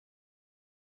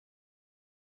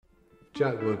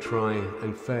Jack will try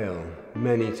and fail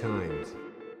many times.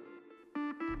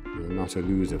 You're not a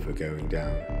loser for going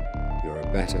down. You're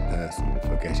a better person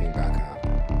for getting back up.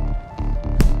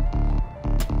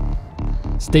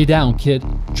 Stay down, kid.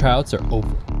 Tryouts are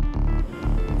over.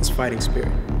 It's fighting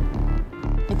spirit.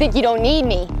 You think you don't need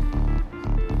me,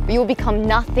 but you will become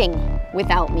nothing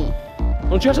without me.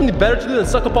 Don't you have something better to do than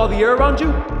suck up all the air around you?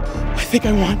 I think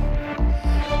I want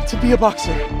to be a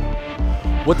boxer.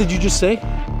 What did you just say?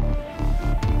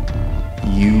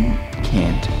 You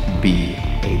can't be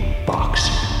a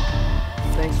boxer.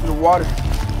 Thanks for the water,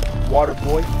 water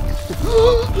boy.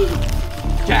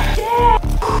 Jack!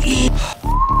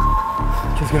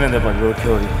 Kid's gonna end up on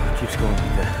roadkill if he keeps going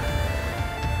like that.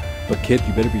 But kid,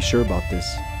 you better be sure about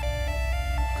this.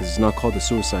 Because it's not called the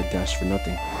suicide dash for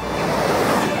nothing.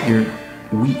 You're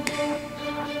weak,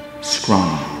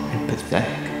 scrawny, and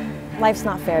pathetic. Life's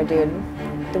not fair, dude.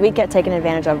 The weak get taken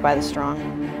advantage of by the strong.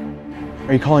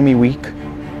 Are you calling me weak?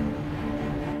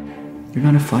 You're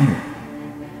not a fighter.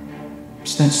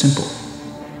 It's that simple.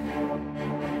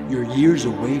 You're years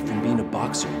away from being a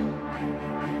boxer.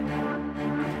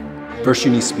 First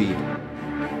you need speed.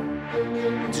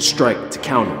 To strike, to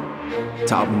counter,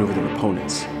 to outmaneuver their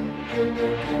opponents.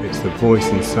 It's the voice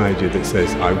inside you that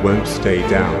says, I won't stay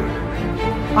down.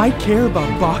 I care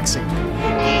about boxing.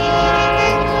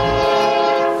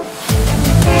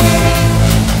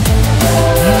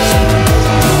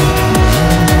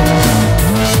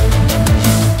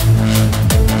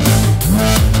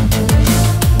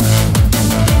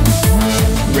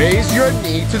 Raise your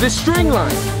knee to the string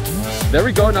line. There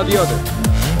we go, now the other.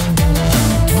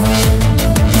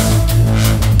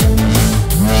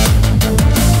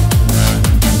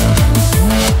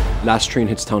 Last train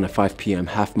hits town at 5 p.m.,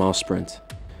 half-mile sprint.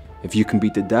 If you can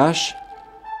beat the dash,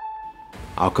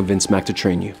 I'll convince Mac to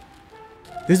train you.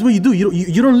 This is what you do.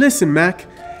 You don't listen, Mac.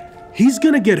 He's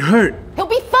gonna get hurt. He'll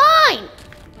be fine!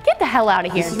 Get the hell out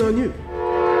of here. This is on you.